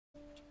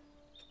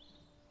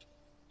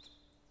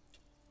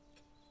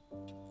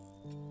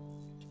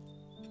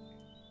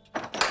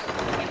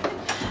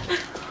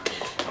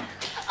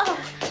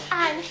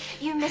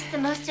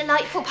most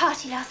delightful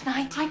party last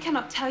night. I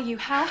cannot tell you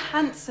how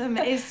handsome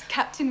is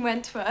Captain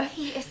Wentworth.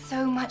 He is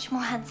so much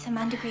more handsome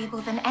and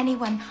agreeable than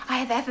anyone I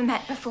have ever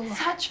met before.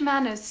 Such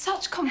manners,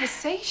 such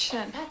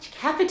conversation. Such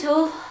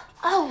capital.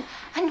 Oh,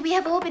 and we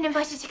have all been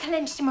invited to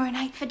College tomorrow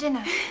night for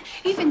dinner.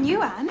 Even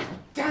you, Anne.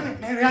 Damn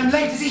it, Mary, I'm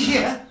late. Is he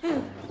here?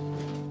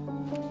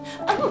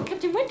 Oh,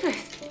 Captain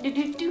Wentworth.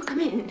 Do come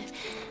in.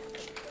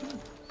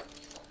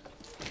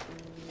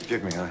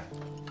 Forgive me,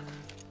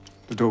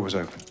 the door was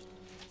open.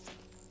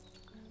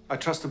 I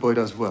trust the boy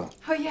does well.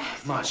 Oh,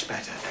 yes. Much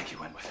better, thank you,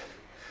 Wentworth.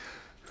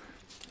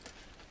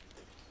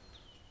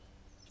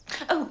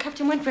 Oh,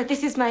 Captain Wentworth,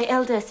 this is my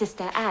elder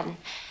sister, Anne.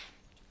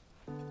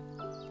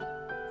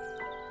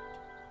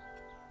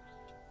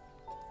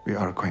 We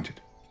are acquainted.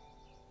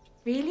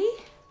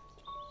 Really?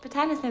 But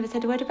Anne has never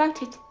said a word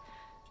about it.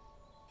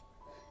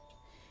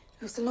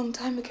 It was a long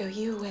time ago.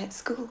 You were at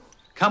school.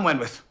 Come,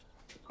 Wentworth.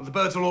 Well, the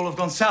birds will all have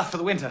gone south for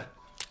the winter.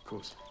 Of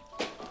course.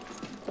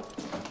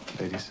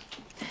 Ladies.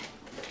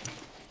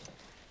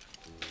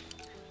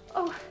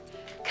 Oh,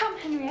 come,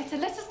 Henrietta.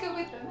 Let us go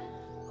with them.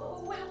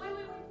 Oh, wait.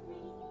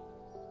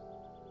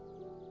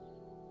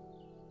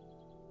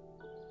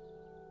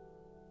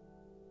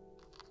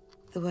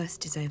 The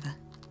worst is over.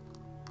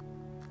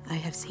 I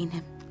have seen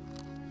him.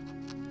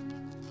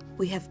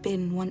 We have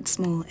been once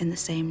more in the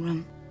same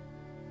room.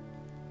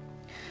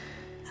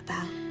 A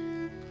bow,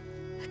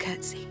 a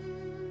curtsy.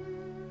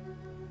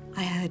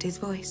 I heard his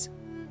voice.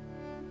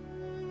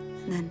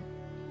 And then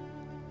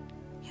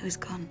he was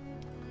gone.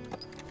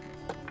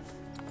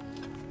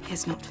 He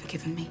has not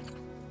forgiven me.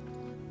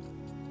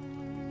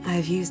 I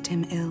have used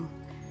him ill,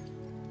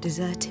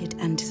 deserted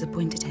and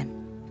disappointed him.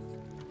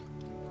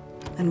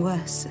 And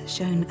worse,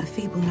 shown a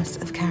feebleness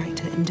of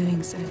character in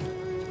doing so,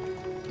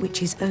 which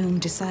his own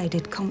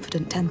decided,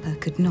 confident temper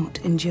could not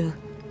endure.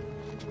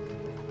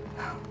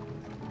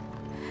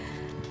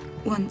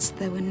 Once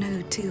there were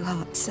no two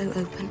hearts so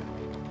open,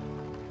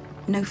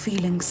 no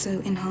feelings so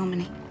in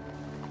harmony.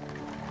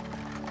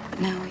 But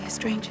now we are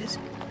strangers.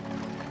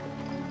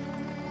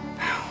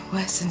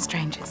 Worse than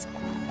strangers.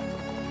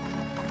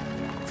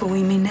 For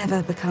we may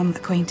never become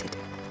acquainted.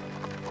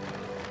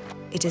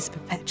 It is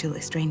perpetual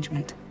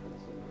estrangement.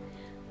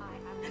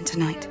 And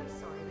tonight,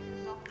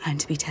 I am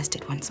to be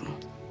tested once more.